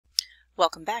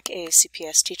Welcome back,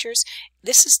 AACPS teachers.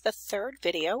 This is the third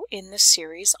video in this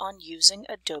series on using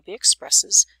Adobe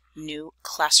Express's new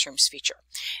Classrooms feature.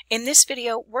 In this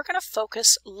video, we're going to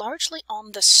focus largely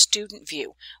on the student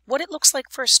view, what it looks like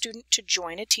for a student to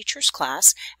join a teacher's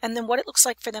class, and then what it looks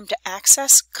like for them to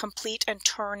access, complete, and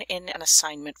turn in an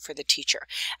assignment for the teacher.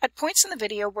 At points in the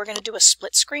video, we're going to do a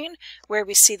split screen where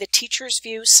we see the teacher's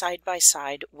view side by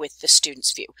side with the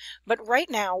student's view. But right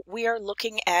now, we are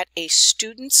looking at a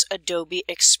student's Adobe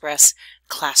Express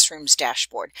Classrooms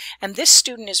dashboard, and this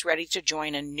student is ready to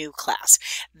join a new class.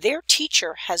 Their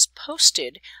teacher has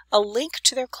posted a link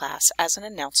to their class as an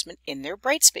announcement in their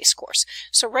Brightspace course.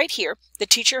 So right here, the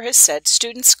teacher has said,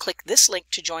 students, click this link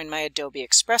to join my Adobe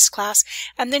Express class,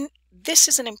 and then this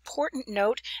is an important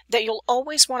note that you'll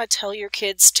always want to tell your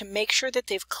kids to make sure that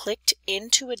they've clicked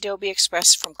into Adobe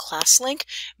Express from ClassLink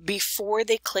before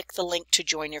they click the link to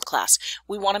join your class.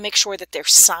 We want to make sure that they're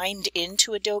signed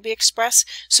into Adobe Express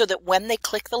so that when they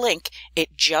click the link,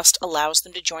 it just allows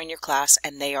them to join your class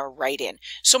and they are right in.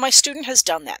 So my student has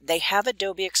done that. They have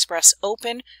Adobe Express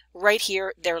open right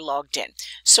here. They're logged in.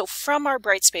 So from our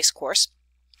Brightspace course,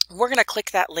 we're going to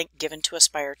click that link given to us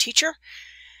by our teacher.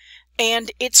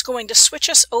 And it's going to switch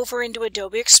us over into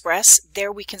Adobe Express.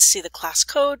 There we can see the class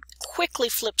code, quickly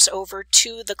flips over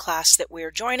to the class that we're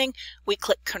joining. We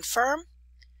click confirm,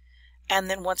 and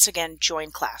then once again,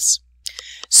 join class.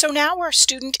 So now our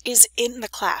student is in the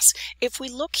class. If we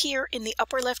look here in the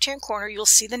upper left-hand corner, you'll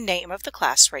see the name of the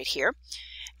class right here.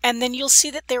 And then you'll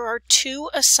see that there are two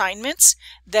assignments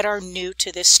that are new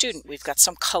to this student. We've got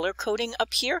some color coding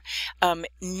up here.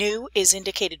 New is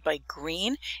indicated by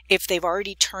green. If they've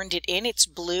already turned it in, it's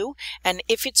blue. And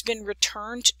if it's been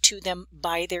returned to them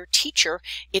by their teacher,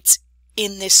 it's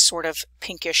in this sort of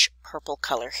pinkish purple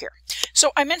color here.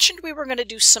 So I mentioned we were going to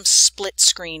do some split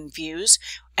screen views.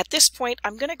 At this point,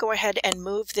 I'm going to go ahead and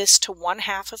move this to one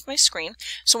half of my screen.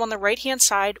 So on the right-hand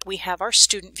side, we have our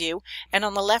student view, and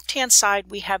on the left-hand side,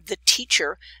 we have the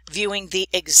teacher viewing the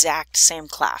exact same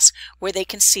class, where they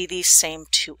can see these same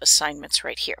two assignments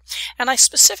right here. And I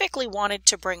specifically wanted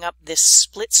to bring up this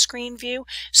split screen view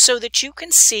so that you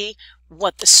can see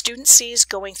what the student sees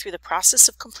going through the process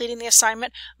of completing the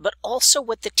assignment, but also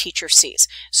what the teacher sees.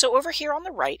 So over here on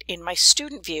the right, in my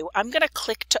student view, I'm going to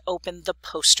click to open the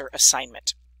poster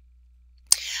assignment.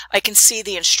 I can see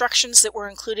the instructions that were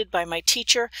included by my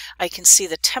teacher. I can see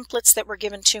the templates that were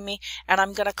given to me, and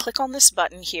I'm going to click on this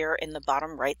button here in the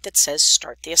bottom right that says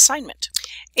Start the Assignment.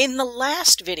 In the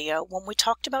last video, when we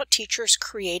talked about teachers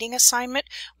creating assignment,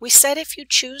 we said if you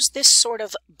choose this sort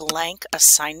of blank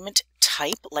assignment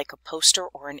type, like a poster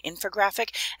or an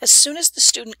infographic, as soon as the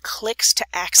student clicks to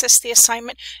access the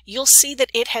assignment, you'll see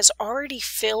that it has already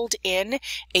filled in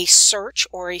a search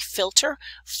or a filter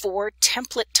for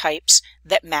template types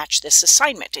that match this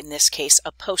assignment, in this case,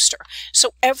 a poster.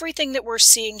 So everything that we're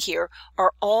seeing here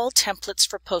are all templates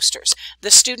for posters.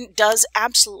 The student does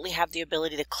absolutely have the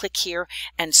ability to click here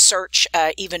and search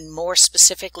even more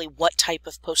specifically what type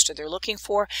of poster they're looking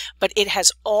for, but it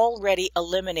has already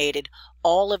eliminated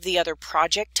all of the other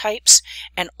project types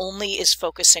and only is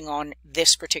focusing on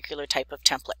this particular type of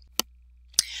template.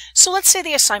 So let's say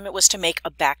the assignment was to make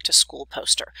a back-to-school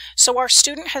poster. So our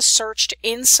student has searched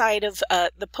inside of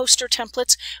the poster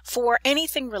templates for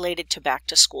anything related to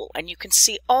back-to-school, and you can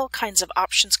see all kinds of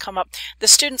options come up. The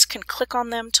students can click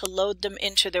on them to load them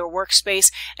into their workspace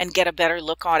and get a better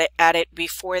look at it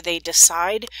before they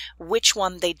decide which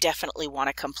one they definitely want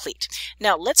to complete.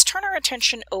 Now let's turn our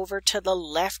attention over to the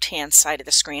left-hand side of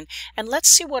the screen, and let's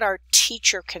see what our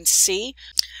teacher can see.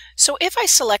 So if I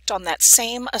select on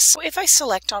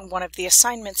one of the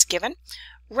assignments given,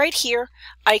 right here,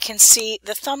 I can see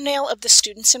the thumbnail of the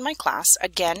students in my class.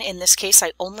 Again, in this case,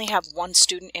 I only have one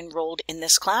student enrolled in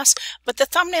this class, but the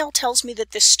thumbnail tells me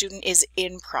that this student is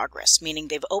in progress, meaning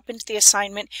they've opened the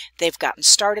assignment, they've gotten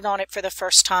started on it for the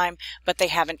first time, but they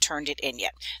haven't turned it in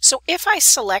yet. So if I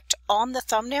select on the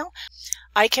thumbnail,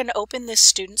 I can open this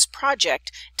student's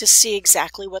project to see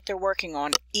exactly what they're working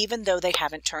on, even though they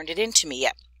haven't turned it into me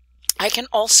yet. I can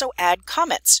also add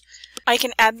comments. I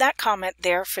can add that comment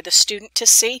there for the student to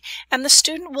see, and the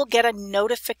student will get a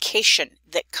notification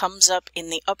that comes up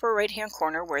in the upper right-hand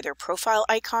corner where their profile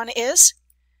icon is.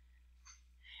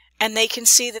 And they can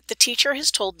see that the teacher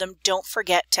has told them, don't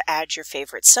forget to add your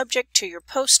favorite subject to your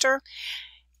poster.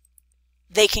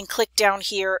 They can click down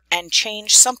here and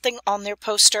change something on their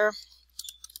poster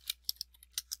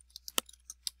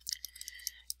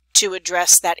to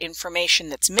address that information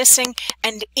that's missing,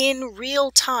 and in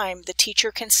real time the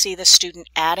teacher can see the student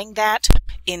adding that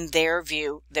in their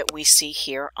view that we see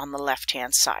here on the left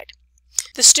hand side.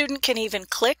 The student can even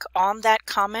click on that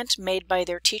comment made by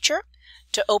their teacher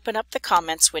to open up the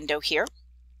comments window here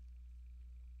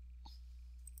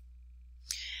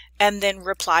and then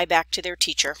reply back to their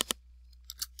teacher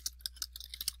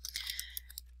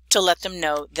to let them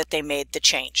know that they made the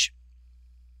change.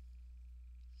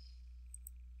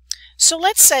 So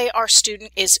let's say our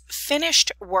student is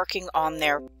finished working on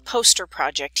their poster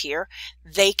project here.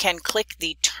 They can click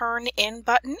the Turn In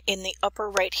button in the upper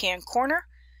right-hand corner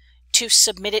to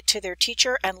submit it to their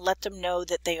teacher and let them know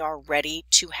that they are ready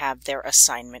to have their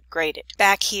assignment graded.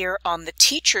 Back here on the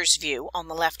teacher's view on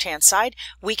the left-hand side,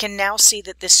 we can now see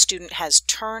that this student has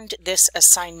turned this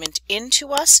assignment into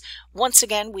us. Once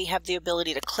again, we have the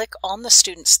ability to click on the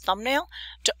student's thumbnail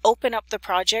to open up the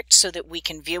project so that we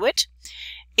can view it.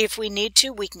 If we need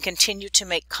to, we can continue to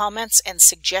make comments and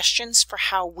suggestions for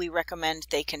how we recommend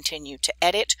they continue to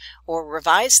edit or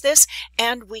revise this,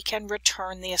 and we can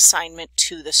return the assignment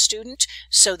to the student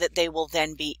so that they will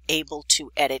then be able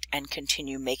to edit and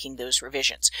continue making those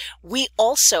revisions. We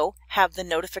also have the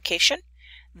notification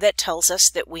that tells us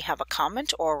that we have a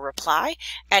comment or a reply,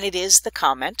 and it is the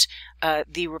comment,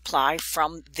 the reply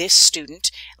from this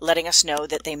student letting us know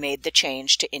that they made the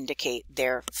change to indicate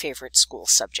their favorite school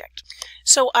subject.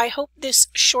 So I hope this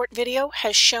short video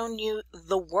has shown you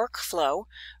the workflow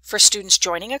for students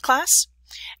joining a class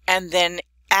and then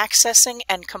accessing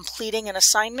and completing an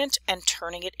assignment and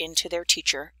turning it into their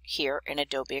teacher here in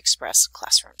Adobe Express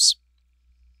Classrooms.